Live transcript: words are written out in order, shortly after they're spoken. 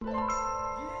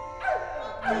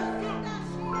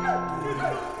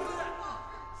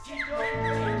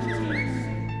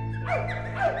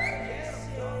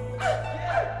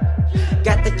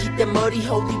Got to keep that muddy,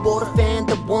 holy water fan.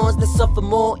 The ones that suffer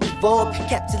more evolved.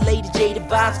 Capsulated, jaded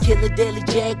vibes, killer daily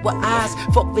jaguar eyes.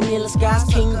 Fuck vanilla skies,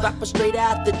 king rapper straight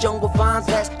out the jungle vines.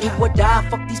 Last do or die,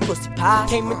 fuck these pussy pies.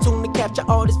 Came in tune to capture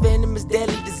all this venomous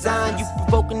deadly design. You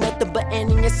provoking nothing but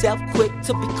ending yourself quick.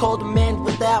 To be called a man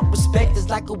without respect is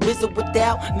like a wizard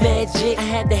without magic. I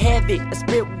had to have it, a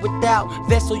spirit without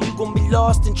vessel. You gon' be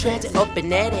lost in transit. Up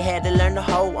and at it, had to learn to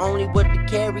hold only what to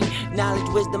carry. Knowledge,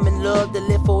 wisdom, and love to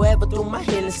live forever through my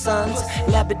healing sons.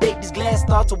 Lapidate these glass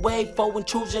thoughts away for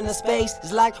intrusion of space.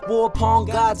 It's like war upon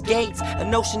God's gates. A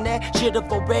notion that should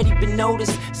have already been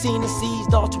noticed. Seen and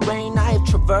seized all terrain I have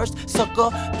traversed. Sucker,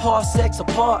 parsecs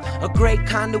apart. A great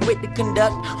conduit to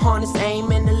conduct. Harness,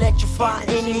 aim, and electrify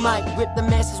any mic. Grip the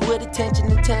masses with attention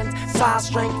intense. Size,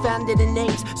 strength, founded in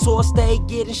apes. Source, stay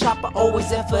getting sharper,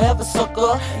 always and forever,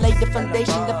 sucker. Lay the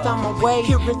foundation to find my way.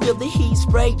 Hear and feel the heat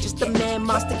spray. Just a man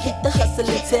monster, keep the hustle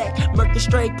intact. Murky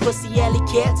straight, pussy alley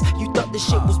cats. You thought this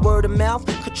shit was word of mouth.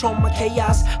 Control my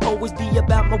chaos, always be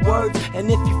about my words. And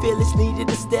if you feel it's needed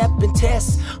to step and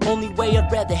test, only way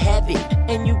I'd rather have it.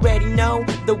 And you already know,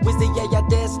 the wizard, yeah,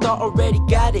 Death Star already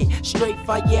got it. Straight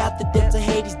fire out the depths of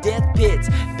Hades' death pits.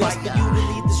 Best for you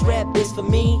to leave this rap bitch for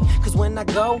me. Cause when I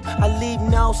go, I leave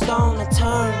no stone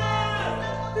unturned.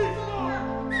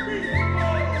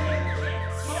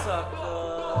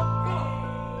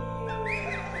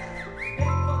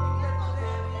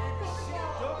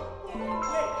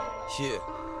 Yeah,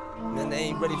 man, they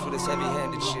ain't ready for this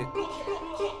heavy-handed shit.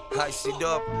 Ice it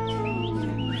up.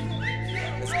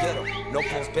 Let's get 'em.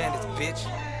 NOpulse BanditZ, bitch.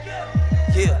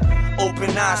 Yeah,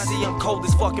 open eyes, see I'm cold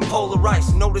as fucking polar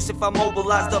ice. Notice if I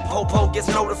mobilize, the po-po gets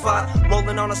notified.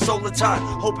 Rolling on a solar tide,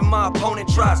 hoping my opponent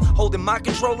tries. Holding my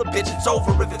controller, bitch, it's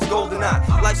over if it's golden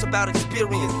eye. Life's about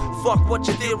experience, fuck what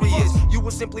your theory is. You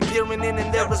were simply peering in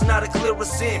and there is not a clearer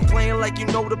sin. Playing like you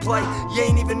know the play, you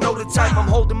ain't even know the type. I'm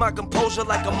holding my composure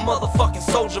like a motherfucking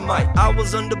soldier might. I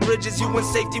was under bridges, you in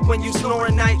safety when you snore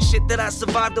at night. Shit that I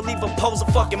survived to leave a poser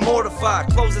fucking mortified.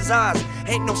 Close his eyes,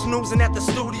 ain't no snoozing at the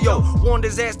studio. Warned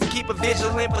his ass to keep it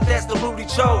vigilant, but that's the route he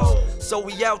chose. So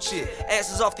we out here,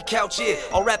 asses off the couch here.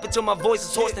 I'll rap until my voice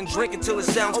is hoarse and drink until it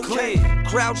sounds clear.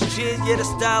 Crouch cheer, yeah, the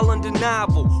style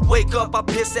undeniable. Wake up, I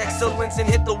piss excellence and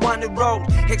hit the winding road.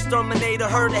 Exterminator,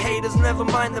 heard the haters, never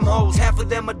mind them hoes. Half of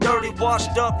them are dirty,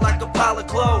 washed up like a pile of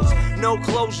clothes. No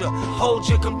closure, hold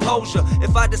your composure.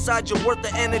 If I decide you're worth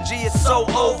the energy, it's so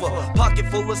over. Pocket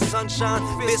full of sunshine,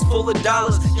 fist full of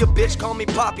dollars. Your bitch call me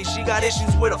Poppy, she got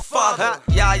issues with her father.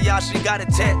 Yeah, she got it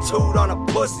tattooed on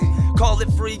her pussy. Call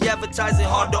it free advertising,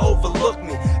 hard to overlook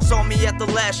me. Saw me at the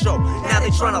last show, now they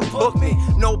tryna book me.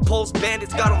 NOpulse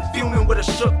BanditZ got them fuming with a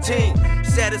shook team.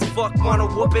 Sad as fuck, want a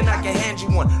whooping, I can hand you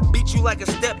one. Beat you like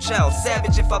a stepchild,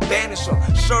 savage if I banish them.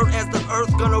 Sure as the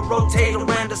earth gonna rotate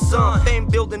around the sun. Fame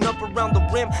building up around the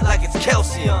rim like it's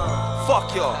calcium.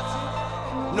 Fuck y'all.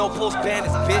 NOpulse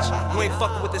BanditZ, bitch. You ain't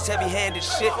fucking with this heavy-handed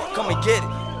shit, come and get it.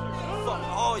 Fuck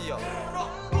all y'all.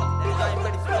 I ain't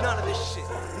ready for none of this shit.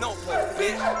 NOpulse,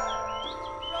 bitch.